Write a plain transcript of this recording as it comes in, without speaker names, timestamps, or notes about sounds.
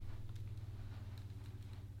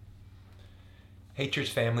Hey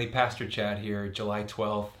Church family, Pastor Chad here, July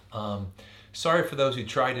 12th. Sorry for those who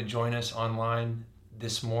tried to join us online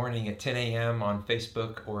this morning at 10 a.m. on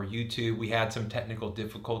Facebook or YouTube. We had some technical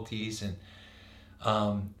difficulties and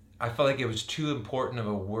I felt like it was too important of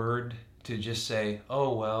a word to just say,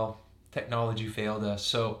 oh well, technology failed us.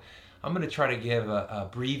 So I'm going to try to give a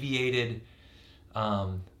abbreviated,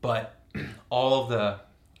 but all of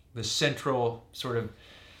the central sort of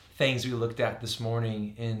things we looked at this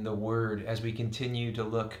morning in the Word as we continue to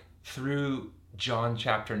look through John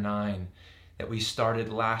chapter 9 that we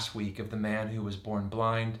started last week of the man who was born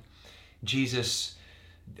blind. Jesus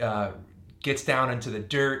gets down into the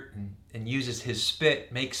dirt and uses his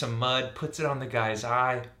spit, makes some mud, puts it on the guy's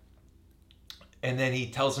eye, and then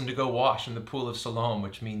he tells him to go wash in the pool of Siloam,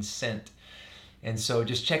 which means sent. And so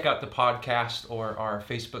just check out the podcast or our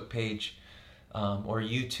Facebook page or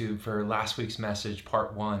YouTube for last week's message,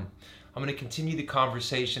 part 1. I'm going to continue the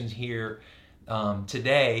conversations here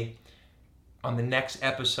today. On the next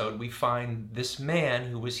episode, we find this man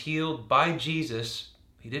who was healed by Jesus.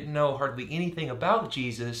 He didn't know hardly anything about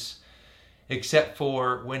Jesus, except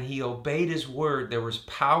for when he obeyed his word, there was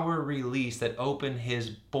power released that opened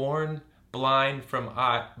his blind eyes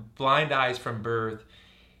from birth.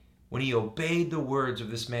 When he obeyed the words of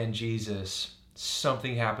this man Jesus,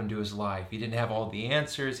 something happened to his life. He didn't have all the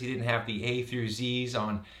answers. He didn't have the A through Z's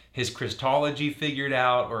on his Christology figured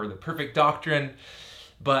out or the perfect doctrine,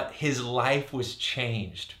 but his life was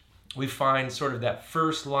changed. We find sort of that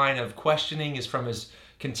first line of questioning is from his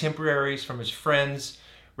contemporaries, from his friends,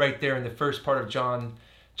 right there in the first part of John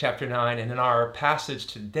chapter 9. And in our passage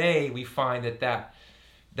today, we find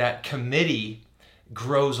that committee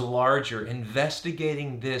grows larger,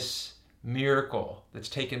 investigating this miracle that's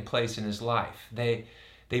taken place in his life. They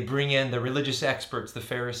bring in the religious experts, the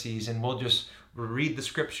Pharisees, and we'll just read the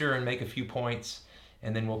scripture and make a few points,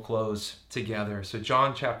 and then we'll close together. So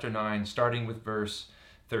John chapter 9, starting with verse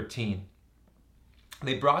 13.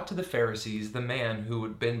 They brought to the Pharisees the man who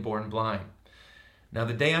had been born blind. Now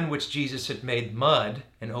the day on which Jesus had made mud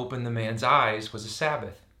and opened the man's eyes was a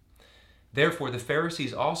Sabbath. Therefore the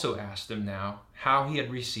Pharisees also asked him now how he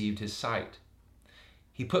had received his sight.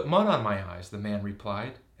 He put mud on my eyes, the man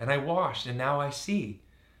replied, and I washed, and now I see.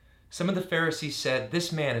 Some of the Pharisees said,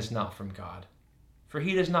 this man is not from God, for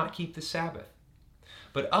he does not keep the Sabbath.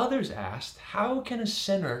 But others asked, how can a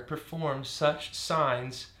sinner perform such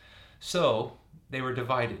signs? So they were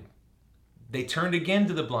divided. They turned again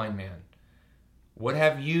to the blind man. What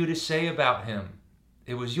have you to say about him?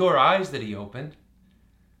 It was your eyes that he opened.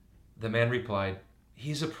 The man replied,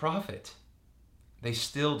 he is a prophet. They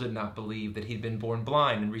still did not believe that he'd been born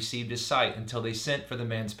blind and received his sight until they sent for the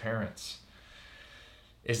man's parents.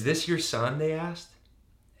 Is this your son? They asked.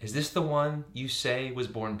 Is this the one you say was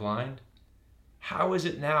born blind? How is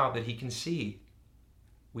it now that he can see?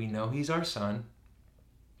 We know he's our son,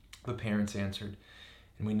 the parents answered,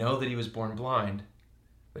 and we know that he was born blind,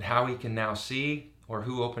 but how he can now see or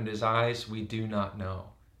who opened his eyes, we do not know.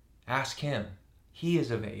 Ask him. He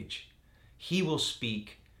is of age. He will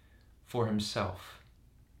speak for himself.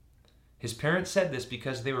 His parents said this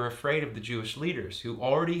because they were afraid of the Jewish leaders who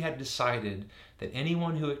already had decided that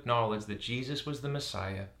anyone who acknowledged that Jesus was the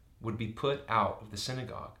Messiah would be put out of the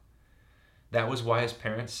synagogue. That was why his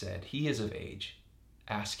parents said, he is of age.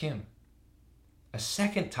 Ask him. A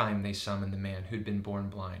second time they summoned the man who'd been born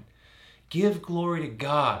blind. Give glory to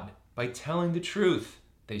God by telling the truth,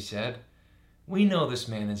 they said. We know this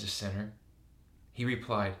man is a sinner. He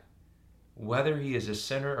replied, whether he is a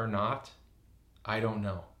sinner or not, I don't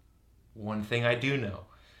know. One thing I do know,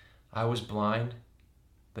 I was blind,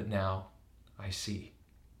 but now I see.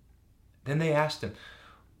 Then they asked him,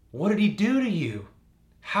 what did he do to you?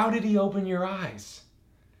 How did he open your eyes?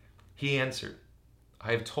 He answered,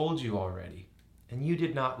 I have told you already, and you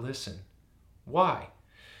did not listen. Why?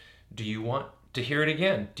 Do you want to hear it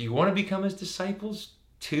again? Do you want to become his disciples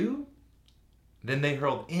too? Then they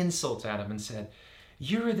hurled insults at him and said,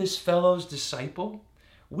 you're this fellow's disciple?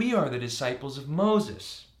 We are the disciples of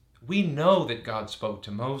Moses. We know that God spoke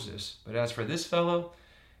to Moses, but as for this fellow,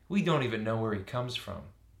 we don't even know where he comes from.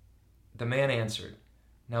 The man answered,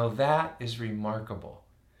 now that is remarkable.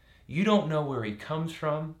 You don't know where he comes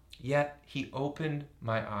from, yet he opened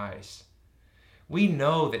my eyes. We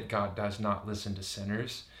know that God does not listen to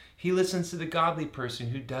sinners. He listens to the godly person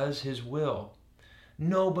who does his will.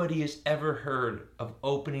 Nobody has ever heard of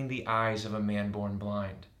opening the eyes of a man born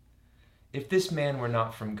blind. If this man were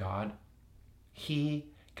not from God, he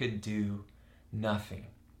could do nothing.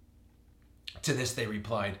 To this they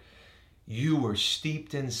replied, you were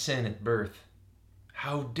steeped in sin at birth.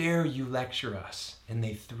 How dare you lecture us? And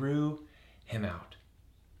they threw him out.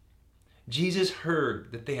 Jesus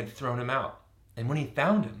heard that they had thrown him out. And when he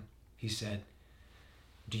found him, he said,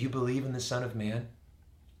 "Do you believe in the Son of Man?"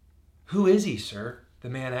 "Who is he, sir?" the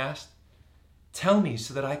man asked. "Tell me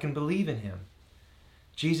so that I can believe in him."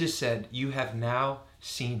 Jesus said, "You have now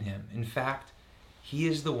seen him. In fact, he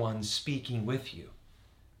is the one speaking with you."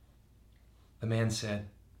 The man said,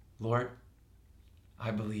 "Lord,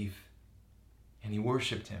 I believe." And he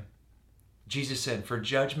worshiped him. Jesus said, "For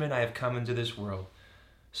judgment I have come into this world,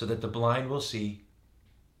 so that the blind will see,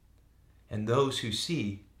 and those who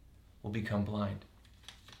see will become blind."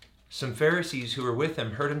 Some Pharisees who were with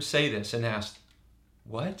him heard him say this and asked,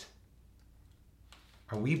 "What?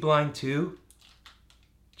 Are we blind too?"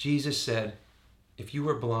 Jesus said, "If you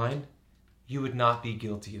were blind, you would not be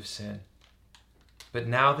guilty of sin. But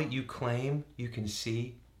now that you claim you can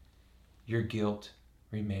see, your guilt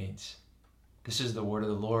remains." This is the word of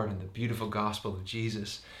the Lord and the beautiful gospel of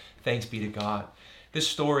Jesus. Thanks be to God. This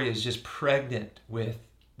story is just pregnant with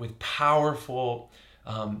powerful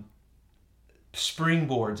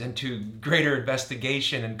springboards into greater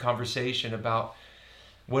investigation and conversation about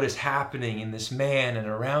what is happening in this man and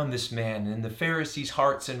around this man and in the Pharisees'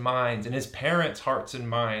 hearts and minds and his parents' hearts and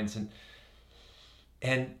minds.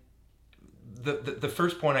 And the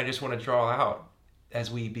first point I just want to draw out as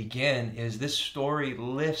we begin is this story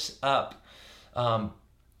lifts up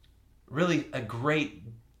really a great,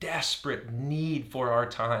 desperate need for our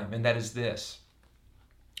time, and that is this.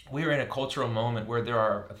 We are in a cultural moment where there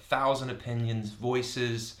are 1,000 opinions,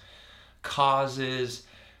 voices, causes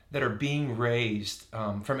that are being raised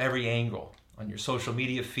from every angle on your social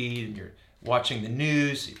media feed, and you're watching the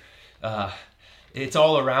news. It's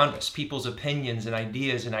all around us, people's opinions and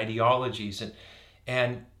ideas and ideologies.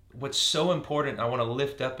 And what's so important, I want to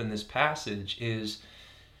lift up in this passage, is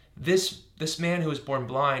this man who was born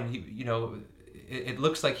blind. It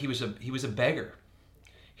looks like he was a beggar.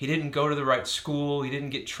 He didn't go to the right school. He didn't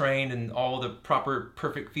get trained in all the proper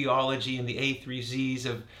perfect theology and the A through Z's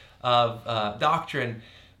of doctrine,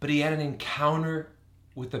 but he had an encounter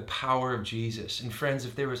with the power of Jesus. And friends,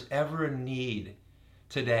 if there was ever a need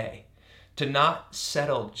today to not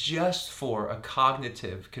settle just for a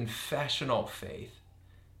cognitive, confessional faith,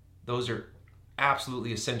 those are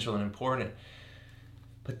absolutely essential and important.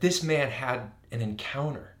 But this man had an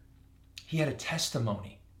encounter. He had a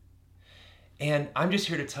testimony. And I'm just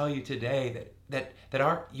here to tell you today that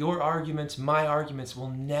your arguments, my arguments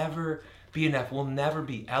will never be enough. We'll never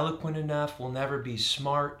be eloquent enough. We'll never be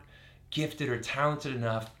smart, gifted, or talented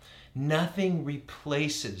enough. Nothing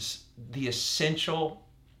replaces the essential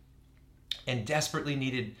and desperately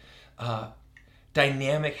needed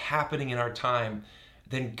dynamic happening in our time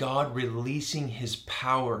than God releasing his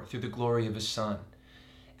power through the glory of his Son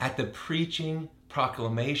at the preaching,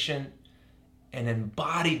 proclamation, and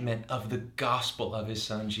embodiment of the gospel of his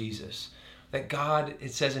Son, Jesus. That God,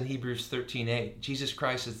 it says in Hebrews 13:8, Jesus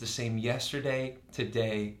Christ is the same yesterday,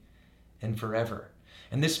 today, and forever.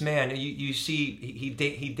 And this man, you see,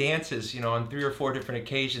 he dances, on 3 or 4 different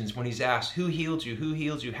occasions when he's asked, "Who healed you? Who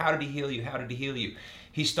healed you? How did he heal you? How did he heal you?"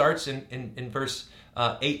 He starts in verse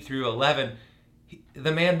 8 through 11.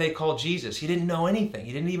 The man they call Jesus, he didn't know anything.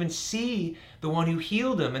 He didn't even see the one who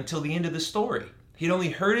healed him until the end of the story. He'd only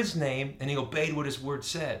heard his name, and he obeyed what his word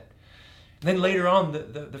said. And then later on,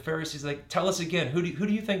 the Pharisees like, "Tell us again, who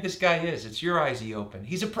do you think this guy is? It's your eyes he opened.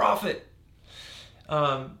 He's a prophet."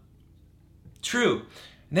 True.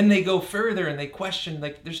 And then they go further and they question,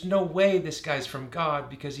 there's no way this guy's from God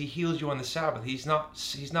because he heals you on the Sabbath. He's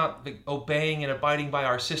not obeying and abiding by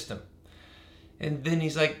our system. And then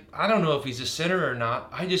he's like, "I don't know if he's a sinner or not.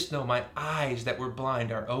 I just know my eyes that were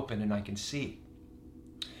blind are open and I can see."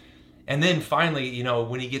 And then finally,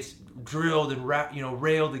 when he gets drilled and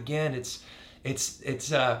railed again, it's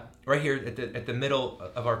right here at the middle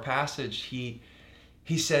of our passage. He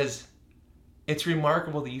says, "It's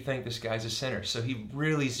remarkable that you think this guy's a sinner." So he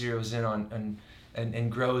really zeroes in on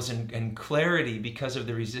and grows in clarity because of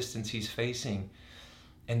the resistance he's facing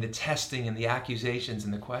and the testing and the accusations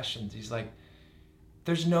and the questions. He's like,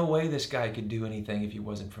 there's no way this guy could do anything if he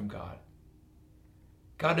wasn't from God.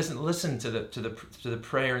 God doesn't listen to the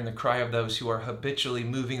prayer and the cry of those who are habitually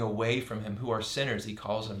moving away from him, who are sinners, he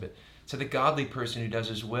calls them, but to the godly person who does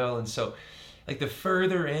his will. And so, the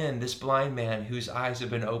further in this blind man whose eyes have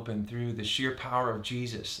been opened through the sheer power of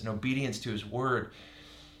Jesus and obedience to his word,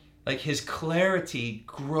 his clarity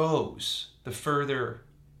grows the further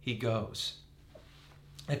he goes.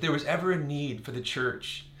 If there was ever a need for the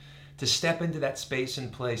church to step into that space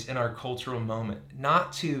and place in our cultural moment,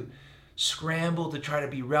 not to scramble to try to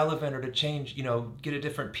be relevant or to change, get a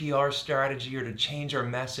different PR strategy or to change our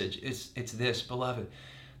message. It's this, beloved.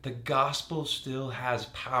 The gospel still has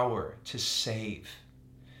power to save.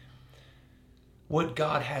 What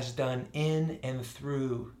God has done in and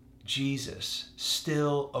through Jesus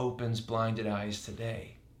still opens blinded eyes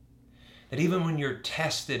today. That even when you're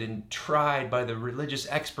tested and tried by the religious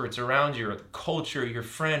experts around you, or the culture, or your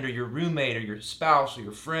friend, or your roommate, or your spouse, or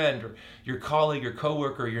your friend, or your colleague, or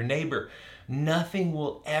coworker, or your neighbor, nothing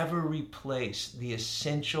will ever replace the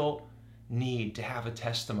essential need to have a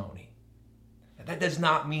testimony. That does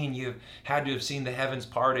not mean you've had to have seen the heavens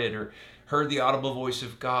parted or heard the audible voice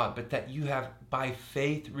of God, but that you have by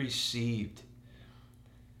faith received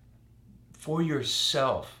for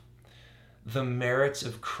yourself the merits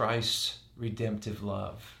of Christ's redemptive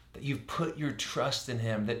love. That you've put your trust in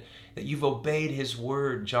him, that you've obeyed his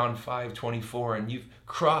word, John 5:24, and you've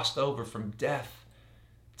crossed over from death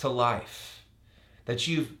to life. That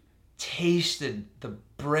you've tasted the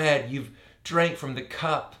bread, you've drank from the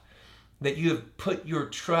cup, that you have put your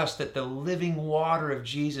trust that the living water of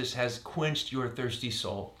Jesus has quenched your thirsty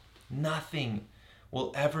soul. Nothing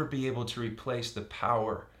will ever be able to replace the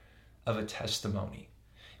power of a testimony.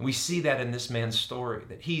 And we see that in this man's story,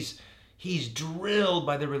 that he's drilled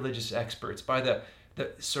by the religious experts, by the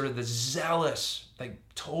sort of the zealous, like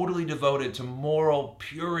totally devoted to moral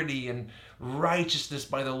purity and righteousness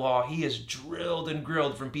by the law. He is drilled and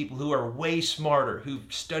grilled from people who are way smarter,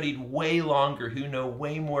 who've studied way longer, who know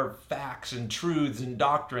way more facts and truths and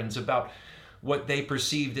doctrines about what they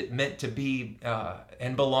perceived it meant to be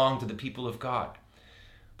and belong to the people of God.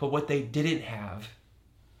 But what they didn't have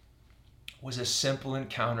was a simple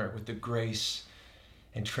encounter with the grace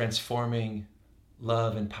and transforming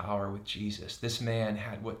love and power with Jesus. This man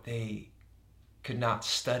had what they could not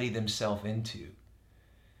study themselves into.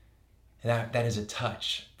 And that is a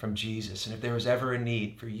touch from Jesus. And if there was ever a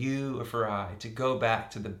need for you or for I to go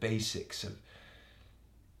back to the basics of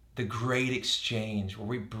the great exchange where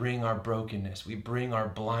we bring our brokenness, we bring our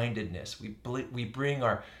blindedness, we bring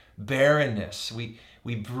our barrenness, we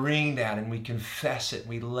bring that and we confess it,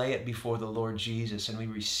 we lay it before the Lord Jesus, and we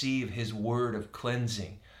receive his word of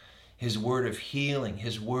cleansing, his word of healing,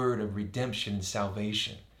 his word of redemption and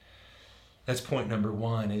salvation. That's point number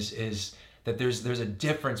one, is that there's a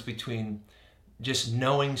difference between just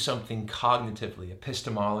knowing something cognitively,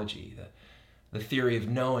 epistemology, the theory of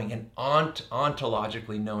knowing, and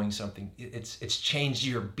ontologically knowing something. It's changed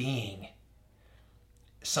your being.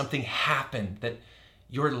 Something happened that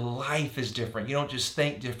your life is different. You don't just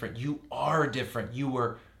think different. You are different. You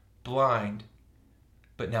were blind,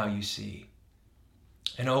 but now you see.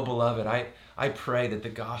 And oh, beloved, I pray that the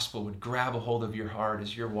gospel would grab a hold of your heart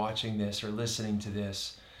as you're watching this or listening to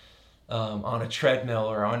this on a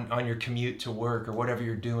treadmill or on your commute to work or whatever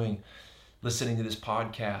you're doing, listening to this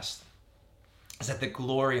podcast, is that the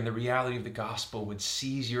glory and the reality of the gospel would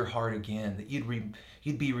seize your heart again, that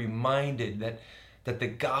you'd be reminded that the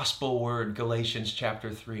gospel word, Galatians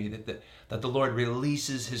chapter 3, that the Lord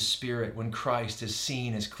releases his spirit when Christ is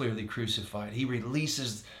seen as clearly crucified. He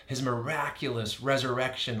releases his miraculous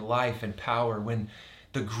resurrection life and power when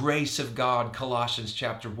the grace of God, Colossians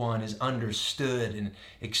chapter 1, is understood and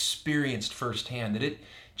experienced firsthand, that it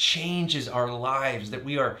changes our lives, that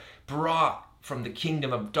we are brought from the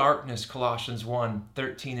kingdom of darkness, Colossians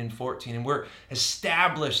 1:13 and 14, and we're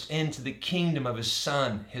established into the kingdom of his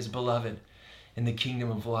Son, his beloved, in the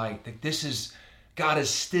kingdom of light. That God is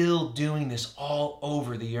still doing this all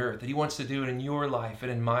over the earth, that he wants to do it in your life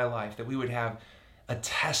and in my life, that we would have a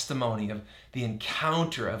testimony of the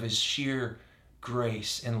encounter of his sheer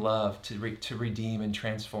grace and love to redeem and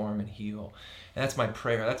transform and heal. And that's my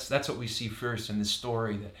prayer. That's what we see first in this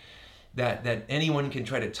story, that anyone can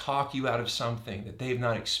try to talk you out of something that they've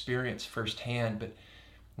not experienced firsthand. But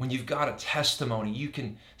when you've got a testimony, you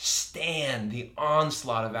can stand the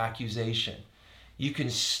onslaught of accusation. You can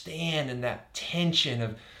stand in that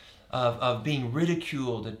tension of being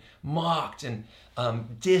ridiculed and mocked and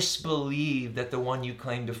disbelieved that the one you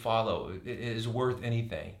claim to follow is worth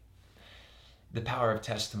anything. The power of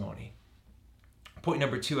testimony. Point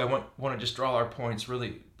number 2, I want to just draw our points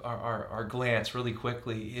really, our glance really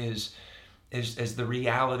quickly, is the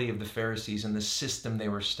reality of the Pharisees and the system they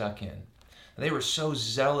were stuck in. They were so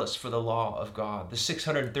zealous for the law of God. The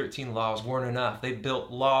 613 laws weren't enough. They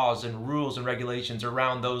built laws and rules and regulations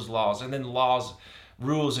around those laws, and then laws,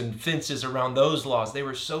 rules, and fences around those laws. They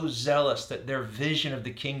were so zealous that their vision of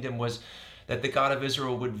the kingdom was that the God of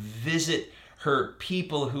Israel would visit her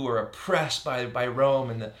people who were oppressed by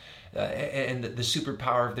Rome and the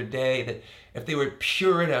superpower of their day, that if they were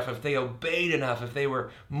pure enough, if they obeyed enough, if they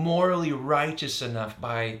were morally righteous enough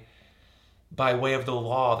by way of the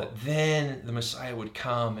law, that then the Messiah would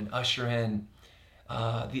come and usher in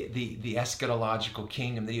the eschatological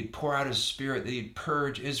kingdom, that he'd pour out his spirit, that he'd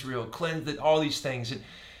purge Israel, cleanse it, all these things. And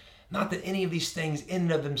not that any of these things in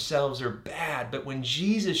and of themselves are bad, but when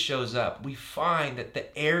Jesus shows up, we find that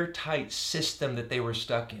the airtight system that they were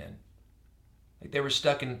stuck in, like they were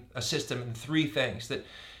stuck in a system in three things, that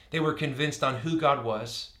they were convinced on who God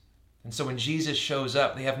was. And so when Jesus shows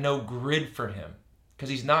up, they have no grid for him because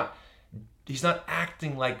he's not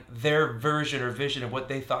acting like their version or vision of what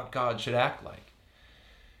they thought God should act like.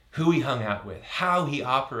 Who he hung out with, how he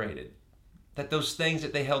operated, that those things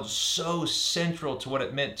that they held so central to what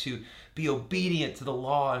it meant to be obedient to the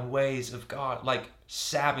law and ways of God, like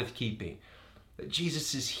Sabbath keeping, that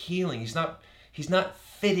Jesus is healing. He's not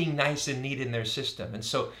fitting nice and neat in their system. And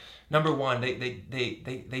so, number one,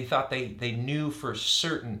 they thought they knew for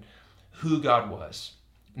certain who God was.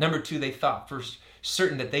 Number two, they thought for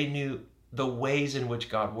certain that they knew the ways in which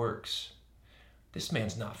God works. This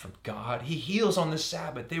man's not from God. He heals on the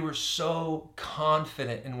Sabbath. They were so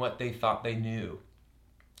confident in what they thought they knew.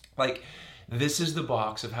 Like, this is the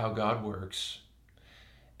box of how God works,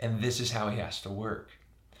 and this is how he has to work.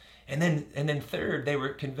 And then third, they were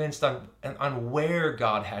convinced on where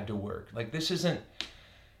God had to work. Like, this isn't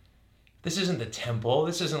the temple.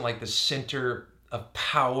 This isn't like the center of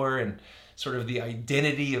power and sort of the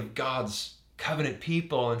identity of God's covenant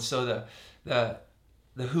people. And so the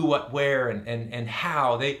who, what, where, and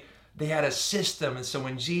how, they had a system. And so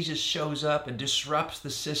when Jesus shows up and disrupts the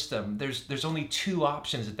system, there's only two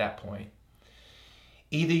options at that point.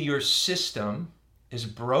 Either your system is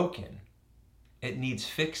broken, it needs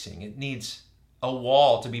fixing, it needs a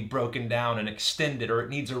wall to be broken down and extended, or it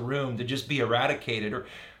needs a room to just be eradicated, or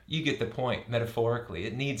you get the point metaphorically.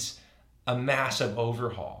 It needs a massive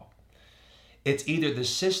overhaul. It's either the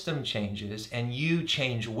system changes and you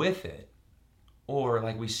change with it, or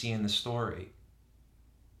like we see in the story,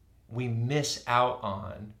 we miss out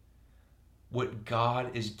on what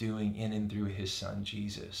God is doing in and through his son,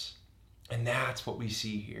 Jesus. And that's what we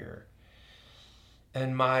see here.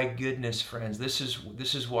 And my goodness, friends, this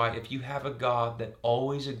is why if you have a God that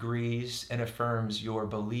always agrees and affirms your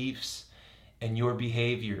beliefs and your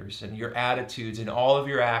behaviors and your attitudes and all of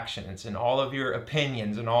your actions and all of your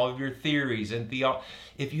opinions and all of your theories and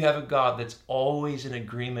if you have a God that's always in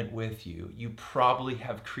agreement with you, you probably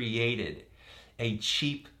have created a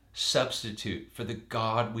cheap substitute for the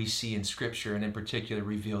God we see in Scripture, and in particular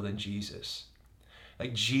revealed in Jesus.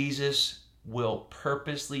 Like, Jesus will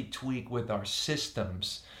purposely tweak with our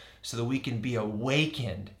systems so that we can be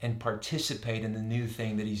awakened and participate in the new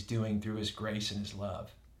thing that he's doing through his grace and his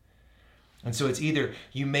love. And so it's either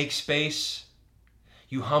you make space,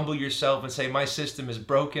 you humble yourself and say, my system is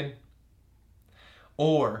broken,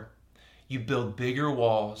 or you build bigger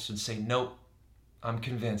walls and say, nope, I'm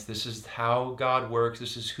convinced this is how God works,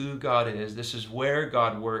 this is who God is, this is where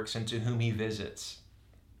God works and to whom he visits.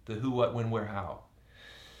 The who, what, when, where, how,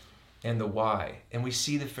 and the why. And we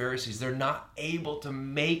see the Pharisees, they're not able to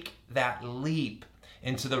make that leap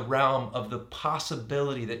into the realm of the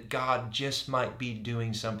possibility that God just might be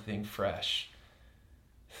doing something fresh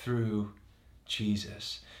through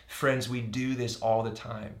Jesus. Friends, we do this all the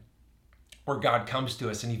time, where God comes to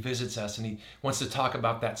us and he visits us and he wants to talk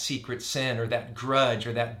about that secret sin or that grudge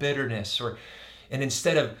or that bitterness, and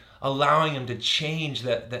instead of allowing him to change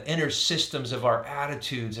the inner systems of our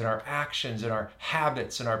attitudes and our actions and our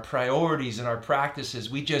habits and our priorities and our practices,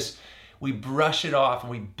 we brush it off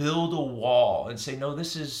and we build a wall and say, no,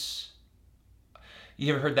 this is...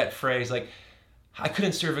 You ever heard that phrase, like, I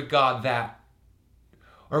couldn't serve a God that,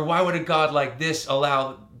 or why would a God like this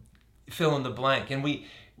allow fill in the blank? And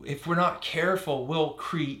if we're not careful, we'll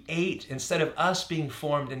create, instead of us being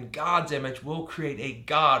formed in God's image, we'll create a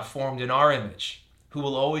God formed in our image, who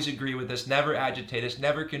will always agree with us, never agitate us,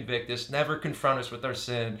 never convict us, never confront us with our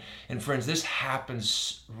sin. And friends, this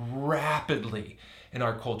happens rapidly in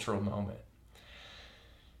our cultural moment.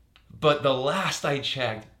 But the last I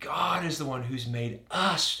checked, God is the one who's made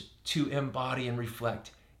us to embody and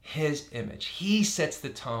reflect his image. He sets the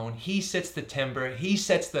tone, he sets the timbre, he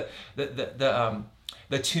sets the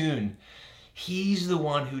tune. He's the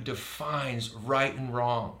one who defines right and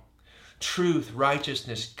wrong, truth,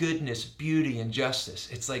 righteousness, goodness, beauty, and justice.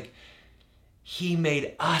 It's like he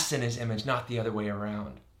made us in his image, not the other way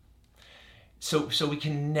around. So we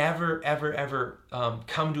can never, ever, ever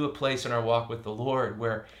come to a place in our walk with the Lord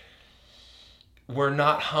where we're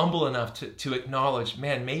not humble enough to acknowledge,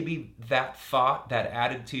 man, maybe that thought, that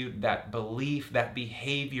attitude, that belief, that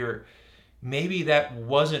behavior, maybe that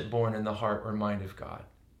wasn't born in the heart or mind of God.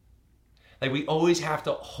 Like, we always have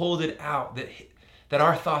to hold it out that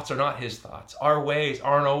our thoughts are not his thoughts. Our ways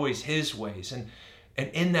aren't always his ways. And And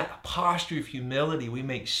in that posture of humility, we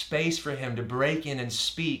make space for him to break in and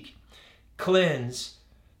speak, cleanse,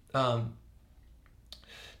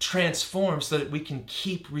 transform, so that we can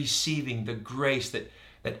keep receiving the grace that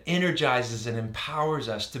energizes and empowers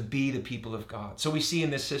us to be the people of God. So we see in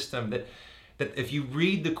this system that if you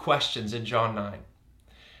read the questions in John 9,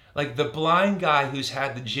 like the blind guy who's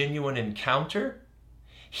had the genuine encounter,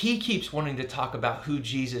 he keeps wanting to talk about who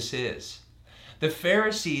Jesus is. The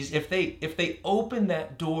Pharisees, if they open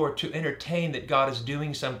that door to entertain that God is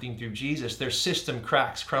doing something through Jesus, their system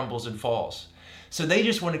cracks, crumbles, and falls. So they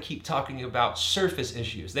just want to keep talking about surface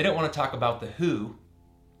issues. They don't want to talk about the who.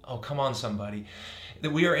 Oh, come on, somebody.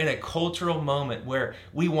 That we are in a cultural moment where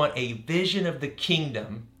we want a vision of the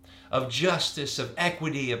kingdom, of justice, of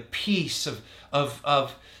equity, of peace,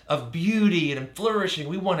 of beauty and flourishing.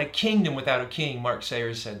 We want a kingdom without a king. Mark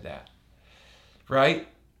Sayers said that, right?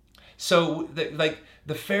 So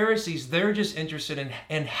the Pharisees, they're just interested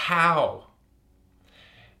in how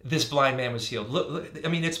this blind man was healed. Look, I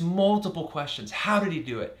mean, it's multiple questions. How did he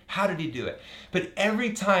do it? How did he do it? But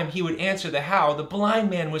every time he would answer the how, the blind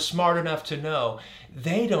man was smart enough to know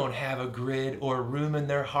they don't have a grid or room in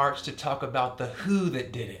their hearts to talk about the who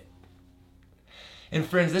that did it. And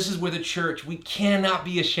friends, this is where the church, we cannot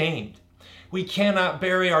be ashamed. We cannot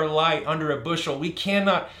bury our light under a bushel. We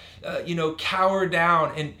cannot, cower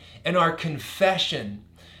down in our confession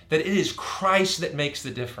that it is Christ that makes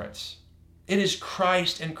the difference. It is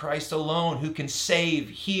Christ and Christ alone who can save,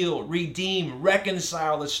 heal, redeem,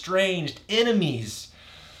 reconcile estranged enemies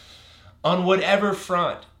on whatever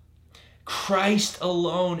front. Christ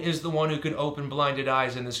alone is the one who can open blinded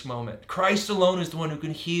eyes in this moment. Christ alone is the one who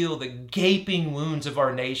can heal the gaping wounds of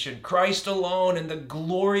our nation. Christ alone, and the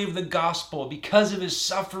glory of the gospel, because of his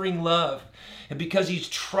suffering love and because he's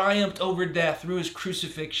triumphed over death through his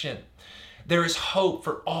crucifixion, there is hope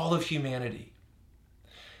for all of humanity.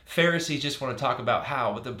 Pharisees just want to talk about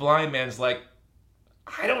how, but the blind man's like,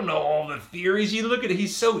 I don't know all the theories. You look at it,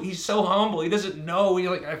 he's so humble. He doesn't know.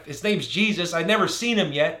 His name's Jesus. I've never seen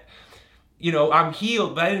him yet. I'm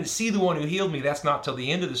healed, but I didn't see the one who healed me. That's not till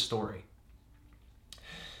the end of the story.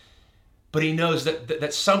 But he knows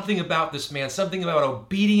that something about this man, something about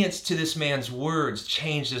obedience to this man's words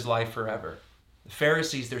changed his life forever. The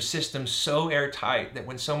Pharisees, their system's so airtight that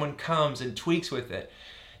when someone comes and tweaks with it,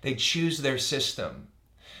 they choose their system.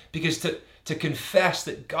 Because to confess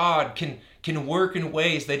that God can work in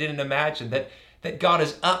ways they didn't imagine, that God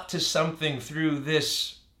is up to something through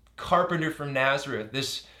this carpenter from Nazareth,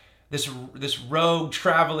 this rogue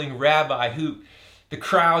traveling rabbi who the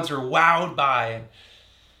crowds are wowed by.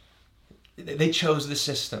 They chose the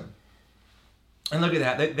system. And look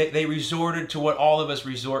at that. They resorted to what all of us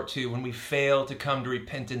resort to when we fail to come to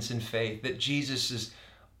repentance and faith, that Jesus is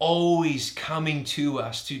always coming to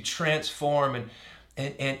us to transform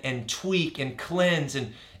and tweak and cleanse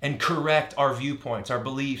and correct our viewpoints, our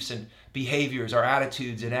beliefs and behaviors, our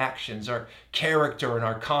attitudes and actions, our character and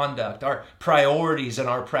our conduct, our priorities and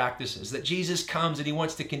our practices. That Jesus comes and he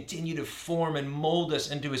wants to continue to form and mold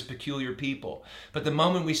us into his peculiar people. But the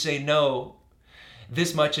moment we say no,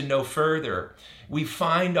 this much and no further, we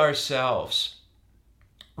find ourselves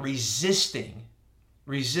resisting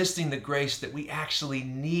the grace that we actually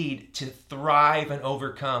need to thrive and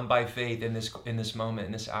overcome by faith in this moment,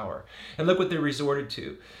 in this hour. And look what they resorted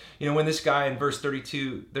to. When this guy in verse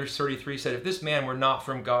 33 said, if this man were not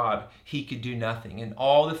from God, he could do nothing. And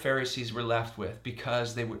all the Pharisees were left with,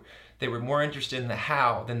 because they were more interested in the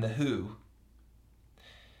how than the who,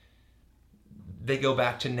 they go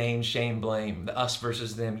back to name, shame, blame, the us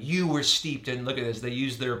versus them. You were steeped in, look at this, they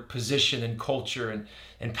use their position and culture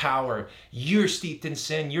and power. You're steeped in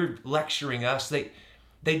sin. You're lecturing us. They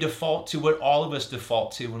default to what all of us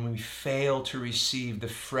default to when we fail to receive the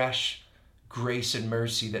fresh grace and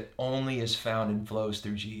mercy that only is found and flows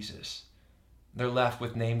through Jesus. They're left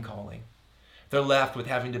with name calling. They're left with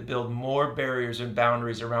having to build more barriers and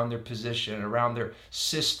boundaries around their position, around their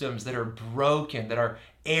systems that are broken, that are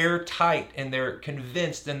airtight, and they're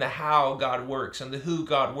convinced in the how God works and the who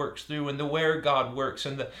God works through and the where God works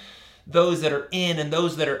and those that are in and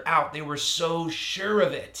those that are out. They were so sure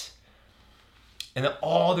of it. And that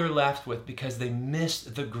all they're left with, because they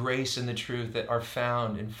missed the grace and the truth that are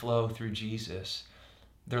found and flow through Jesus,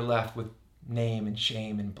 they're left with name and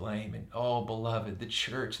shame and blame. And oh, beloved, the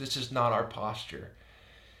church, this is not our posture.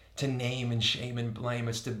 To name and shame and blame.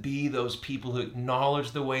 It's to be those people who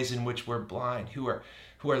acknowledge the ways in which we're blind, who are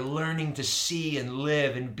learning to see and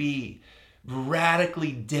live and be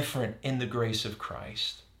radically different in the grace of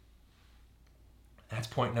Christ. That's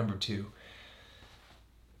point number 2.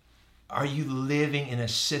 Are you living in a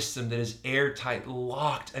system that is airtight,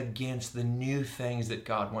 locked against the new things that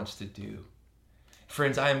God wants to do?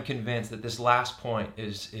 Friends, I am convinced that this last point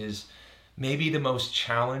is maybe the most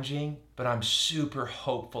challenging, but I'm super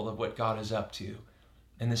hopeful of what God is up to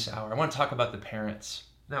in this hour. I want to talk about the parents.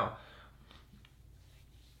 Now,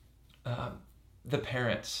 the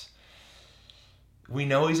parents. We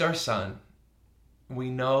know he's our son. We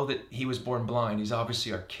know that he was born blind. He's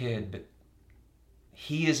obviously our kid, but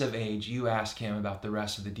he is of age. You ask him about the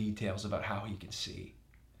rest of the details about how he can see.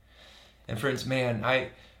 And friends, man, I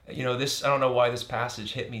don't know why this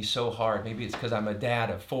passage hit me so hard. Maybe it's because I'm a dad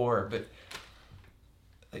of 4, but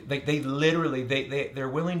they're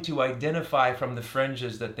willing to identify from the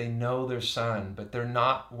fringes that they know their son, but they're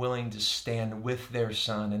not willing to stand with their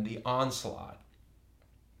son in the onslaught.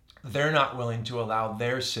 They're not willing to allow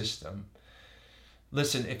their system.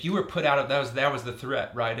 Listen, if you were put out of that was the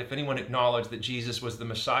threat, right? If anyone acknowledged that Jesus was the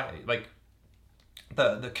Messiah, like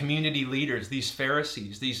the community leaders, these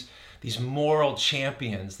Pharisees, these moral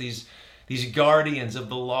champions, these guardians of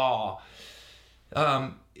the law,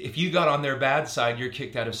 if you got on their bad side, you're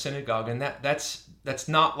kicked out of synagogue, and that's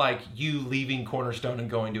not like you leaving Cornerstone and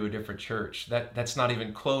going to a different church. That's not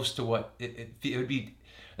even close to what it would be.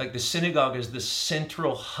 Like the synagogue is the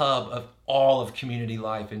central hub of all of community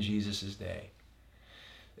life in Jesus' day.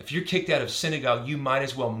 If you're kicked out of synagogue, you might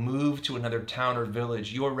as well move to another town or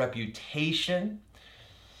village. Your reputation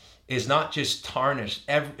is not just tarnished.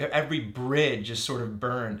 Every bridge is sort of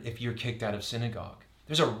burned if you're kicked out of synagogue.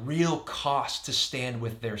 There's a real cost to stand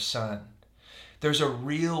with their son. There's a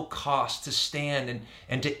real cost to stand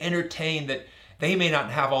and to entertain that they may not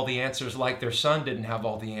have all the answers like their son didn't have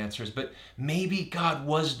all the answers, but maybe God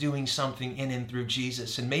was doing something in and through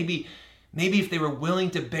Jesus. And maybe if they were willing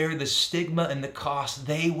to bear the stigma and the cost,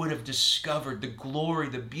 they would have discovered the glory,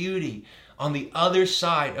 the beauty on the other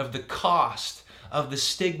side of the cost, of the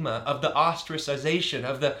stigma, of the ostracization,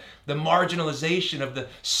 of the marginalization, of the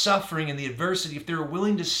suffering and the adversity. If they were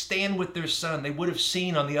willing to stand with their son, they would have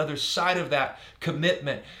seen on the other side of that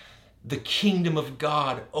commitment the kingdom of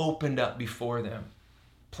God opened up before them.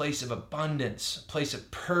 A place of abundance, a place of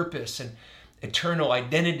purpose and eternal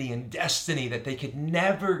identity and destiny that they could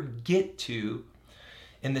never get to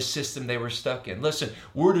in the system they were stuck in. Listen,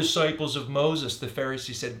 we're disciples of Moses, the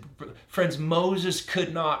Pharisees said. Friends, Moses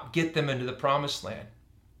could not get them into the promised land.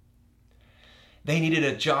 They needed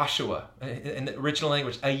a Joshua, in the original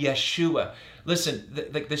language, a Yeshua. Listen,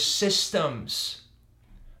 the system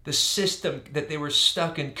that they were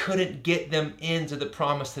stuck in couldn't get them into the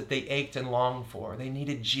promise that they ached and longed for. They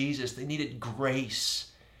needed Jesus. They needed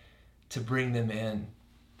grace to bring them in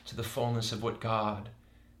to the fullness of what God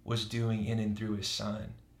was doing in and through his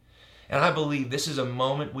son. And I believe this is a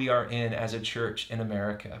moment we are in as a church in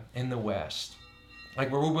America, in the West,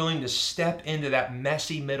 like where we're willing to step into that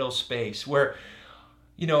messy middle space where,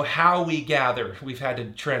 how we gather, we've had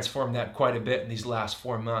to transform that quite a bit in these last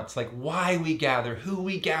 4 months. Like why we gather, who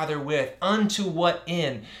we gather with, unto what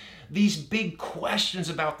end. These big questions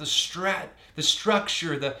about the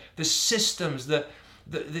structure, the systems,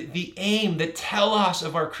 the aim, the telos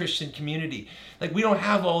of our Christian community. Like we don't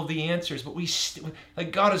have all of the answers, but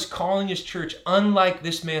like God is calling his church, unlike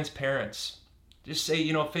this man's parents. Just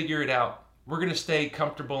say, figure it out. We're going to stay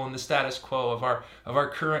comfortable in the status quo of our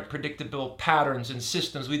current predictable patterns and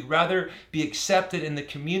systems. We'd rather be accepted in the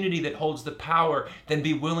community that holds the power than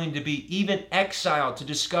be willing to be even exiled to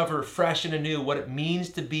discover fresh and anew what it means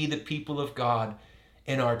to be the people of God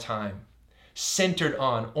in our time. Centered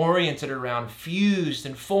on, oriented around, fused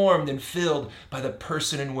and formed and filled by the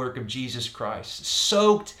person and work of Jesus Christ,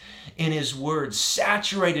 soaked in his word,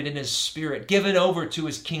 saturated in his spirit, given over to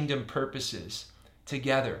his kingdom purposes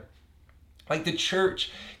together. Like the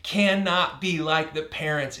church cannot be like the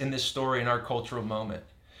parents in this story in our cultural moment.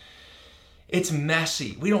 It's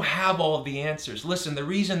messy. We don't have all of the answers. Listen, the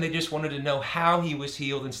reason they just wanted to know how he was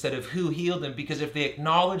healed instead of who healed him, because if they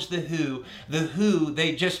acknowledged the who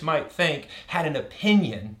they just might think had an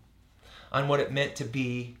opinion on what it meant to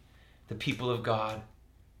be the people of God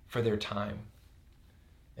for their time.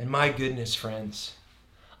 And my goodness, friends,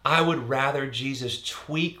 I would rather Jesus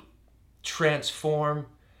tweak, transform,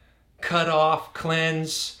 cut off,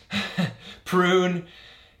 cleanse, prune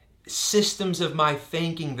systems of my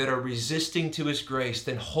thinking that are resisting to his grace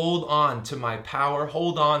than hold on to my power,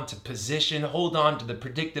 hold on to position, hold on to the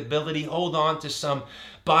predictability, hold on to some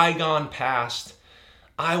bygone past.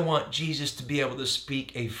 I want Jesus to be able to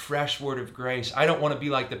speak a fresh word of grace. I don't want to be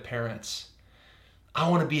like the parents. I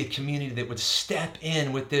want to be a community that would step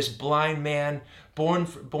in with this blind man, born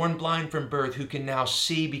blind from birth, who can now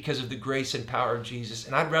see because of the grace and power of Jesus.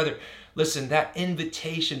 And I'd rather, listen, that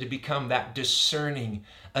invitation to become that discerning,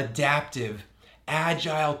 adaptive,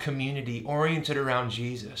 agile community oriented around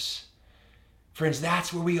Jesus. Friends,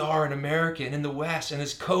 that's where we are in America and in the West, and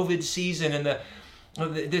this COVID season and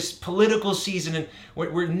this political season, and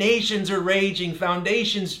where nations are raging,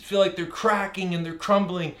 foundations feel like they're cracking and they're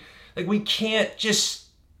crumbling. Like, we can't just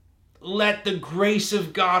let the grace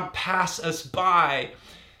of God pass us by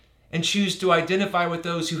and choose to identify with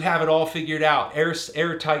those who have it all figured out,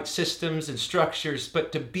 airtight systems and structures,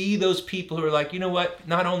 but to be those people who are like, you know what?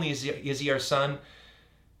 Not only is he our son,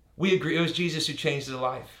 we agree it was Jesus who changed his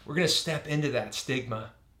life. We're going to step into that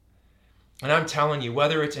stigma. And I'm telling you,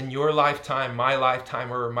 whether it's in your lifetime, my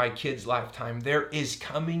lifetime, or my kids' lifetime, there is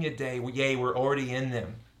coming a day, yea, we're already in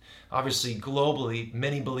them. Obviously, globally,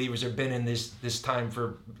 many believers have been in this time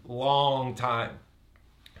for a long time.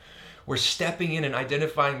 We're stepping in and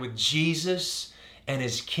identifying with Jesus and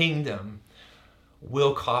his kingdom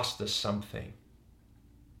will cost us something.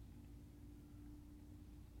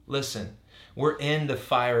 Listen, we're in the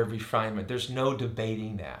fire of refinement. There's no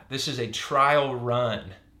debating that. This is a trial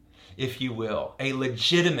run, if you will, a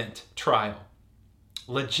legitimate trial,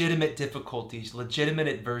 legitimate difficulties, legitimate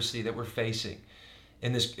adversity that we're facing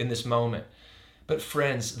in this moment. But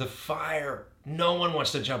friends, the fire, no one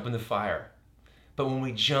wants to jump in the fire. But when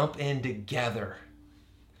we jump in together,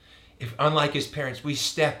 if unlike his parents, we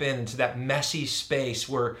step into that messy space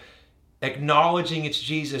where acknowledging it's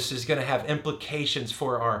Jesus is going to have implications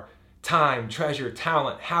for our time, treasure,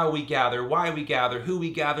 talent, how we gather, why we gather, who we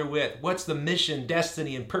gather with, what's the mission,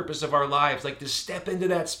 destiny, and purpose of our lives. Like, to step into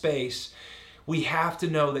that space, we have to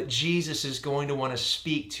know that Jesus is going to want to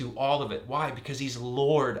speak to all of it. Why? Because he's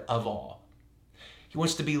Lord of all. He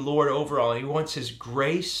wants to be Lord over all. He wants his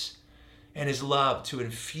grace and his love to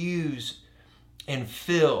infuse and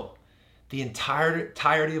fill the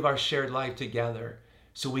entirety of our shared life together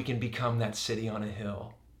so we can become that city on a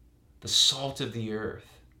hill, the salt of the earth,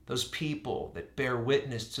 those people that bear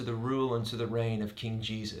witness to the rule and to the reign of King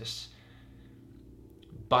Jesus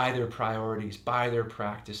by their priorities, by their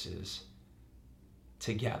practices,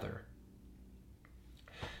 together.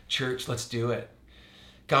 Church, let's do it.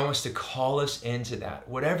 God wants to call us into that.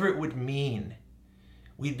 Whatever it would mean,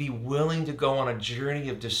 we'd be willing to go on a journey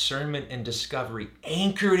of discernment and discovery,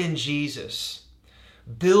 anchored in Jesus,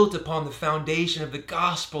 built upon the foundation of the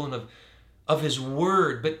gospel and of his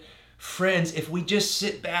word. But friends, if we just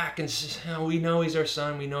sit back and say, oh, we know he's our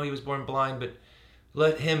son, we know he was born blind, but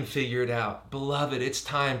let him figure it out. Beloved, it's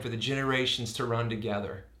time for the generations to run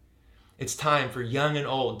together. It's time for young and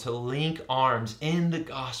old to link arms in the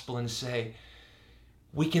gospel and say,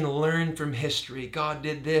 we can learn from history. God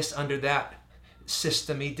did this under that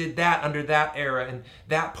system. He did that under that era and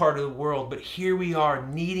that part of the world. But here we are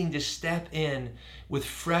needing to step in with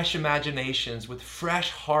fresh imaginations, with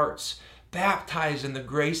fresh hearts, baptized in the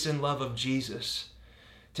grace and love of Jesus,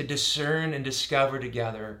 to discern and discover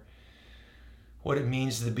together what it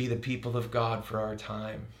means to be the people of God for our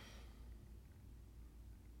time.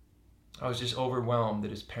 I was just overwhelmed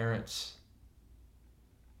that his parents,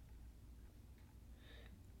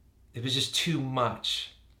 it was just too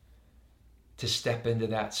much to step into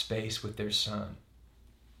that space with their son.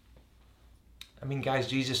 I mean, guys,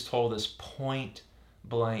 Jesus told us point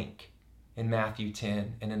blank in Matthew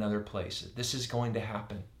 10 and in other places, this is going to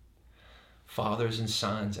happen. Fathers and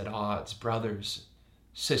sons at odds, brothers,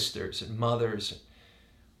 sisters, and mothers.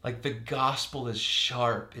 Like, the gospel is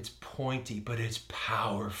sharp, it's pointy, but it's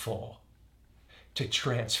powerful to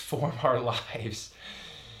transform our lives.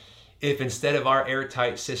 If instead of our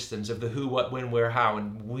airtight systems of the who, what, when, where, how,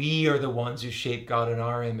 and we are the ones who shape God in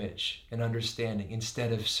our image and understanding,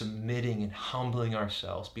 instead of submitting and humbling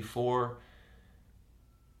ourselves before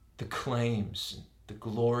the claims, the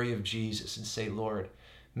glory of Jesus, and say, Lord,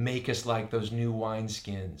 make us like those new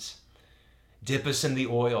wineskins. Dip us in the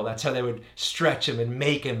oil. That's how they would stretch him and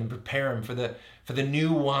make him and prepare him for the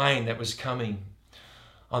new wine that was coming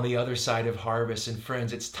on the other side of harvest. And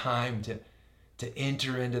friends, it's time to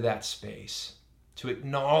enter into that space, to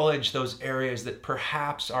acknowledge those areas that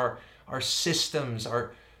perhaps our systems,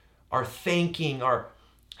 our thinking, our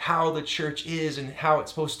how the church is and how it's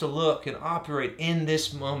supposed to look and operate in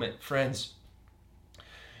this moment. Friends,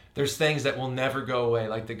 there's things that will never go away,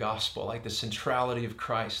 like the gospel, like the centrality of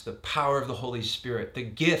Christ, the power of the Holy Spirit, the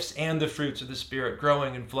gifts and the fruits of the Spirit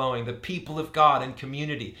growing and flowing, the people of God and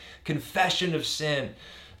community, confession of sin,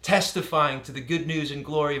 testifying to the good news and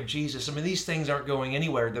glory of Jesus. I mean, these things aren't going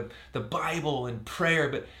anywhere. The Bible and prayer,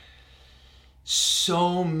 but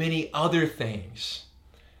so many other things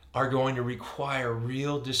are going to require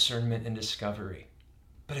real discernment and discovery.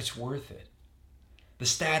 But it's worth it. The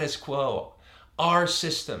status quo, our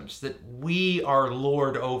systems that we are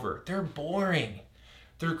lord over, they're boring.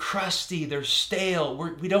 They're crusty. They're stale.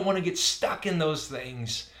 We don't want to get stuck in those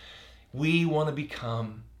things. We want to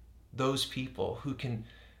become those people who can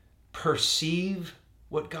perceive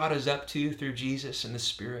what God is up to through Jesus and the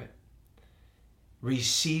Spirit,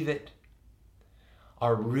 receive it,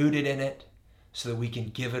 are rooted in it, so that we can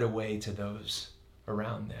give it away to those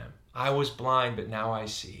around them. I was blind, but now I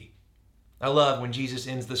see. I love when Jesus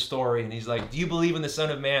ends the story and he's like, do you believe in the Son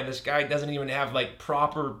of Man? This guy doesn't even have like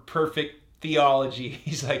proper, perfect theology.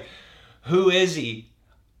 He's like, who is he?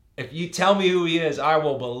 If you tell me who he is, I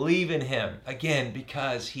will believe in him. Again,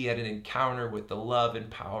 because he had an encounter with the love and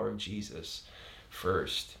power of Jesus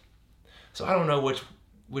first. So I don't know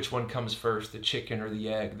which one comes first, the chicken or the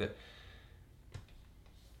egg.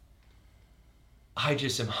 I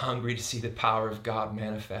just am hungry to see the power of God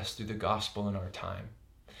manifest through the gospel in our time.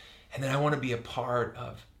 And then I want to be a part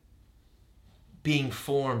of being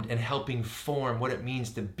formed and helping form what it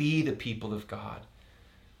means to be the people of God,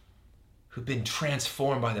 who've been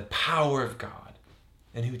transformed by the power of God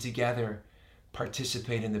and who together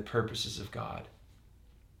participate in the purposes of God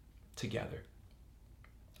together.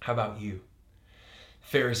 How about you?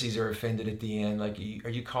 Pharisees are offended at the end. Like, are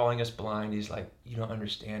you calling us blind? He's like, you don't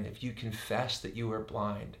understand. If you confess that you are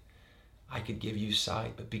blind, I could give you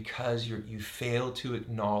sight. But because you fail to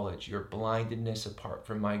acknowledge your blindedness apart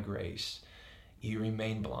from my grace, you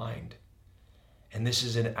remain blind. And this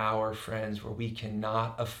is an hour, friends, where we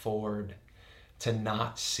cannot afford to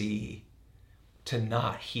not see, to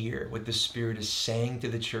not hear what the Spirit is saying to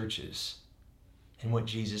the churches and what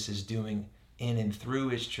Jesus is doing in and through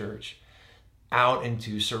his church out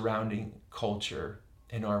into surrounding culture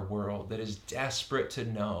in our world that is desperate to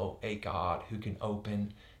know a God who can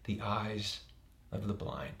open the eyes of the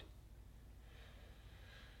blind.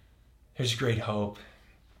 There's great hope.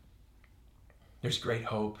 There's great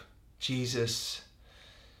hope. Jesus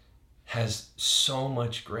has so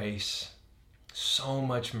much grace, so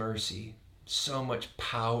much mercy, so much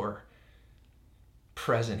power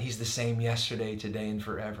present. He's the same yesterday, today, and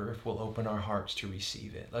forever if we'll open our hearts to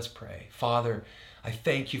receive it. Let's pray. Father, I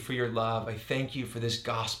thank you for your love. I thank you for this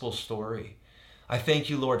gospel story. I thank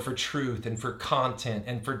you, Lord, for truth and for content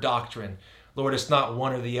and for doctrine. Lord, it's not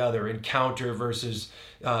one or the other, encounter versus,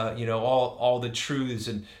 all the truths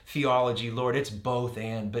and theology. Lord, it's both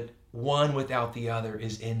and, but one without the other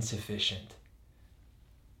is insufficient.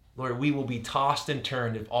 Lord, we will be tossed and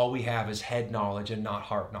turned if all we have is head knowledge and not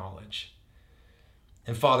heart knowledge.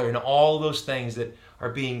 And Father, in all those things that are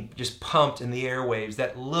being just pumped in the airwaves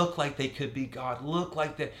that look like they could be God, look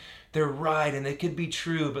like they're right and they could be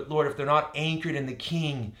true, but Lord, if they're not anchored in the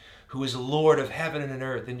King who is Lord of heaven and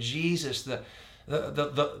earth, and Jesus,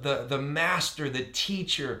 the master, the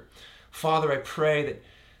teacher, Father, I pray that,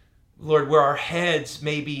 Lord, where our heads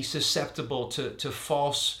may be susceptible to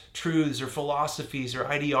false truths or philosophies or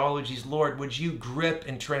ideologies, Lord, would you grip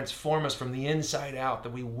and transform us from the inside out,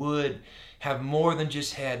 that we would have more than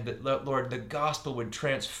just head, but Lord, the gospel would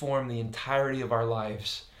transform the entirety of our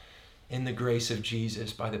lives in the grace of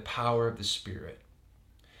Jesus by the power of the Spirit.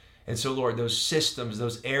 And so, Lord, those systems,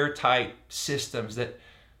 those airtight systems that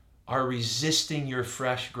are resisting your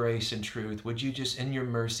fresh grace and truth, would you just, in your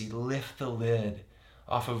mercy, lift the lid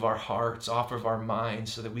off of our hearts, off of our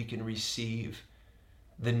minds, so that we can receive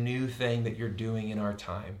the new thing that you're doing in our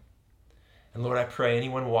time. And Lord, I pray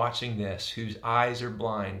anyone watching this whose eyes are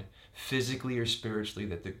blind, physically or spiritually,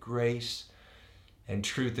 that the grace and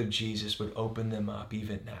truth of Jesus would open them up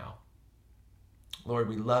even now. Lord,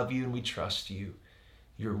 we love you and we trust you.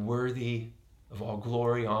 You're worthy of all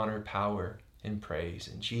glory, honor, power, and praise.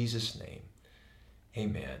 In Jesus' name,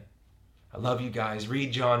 amen. I love you guys.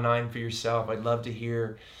 Read John 9 for yourself. I'd love to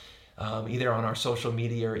hear either on our social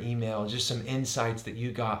media or email just some insights that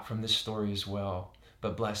you got from this story as well.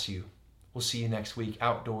 But bless you. We'll see you next week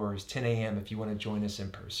outdoors, 10 a.m. if you want to join us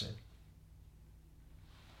in person.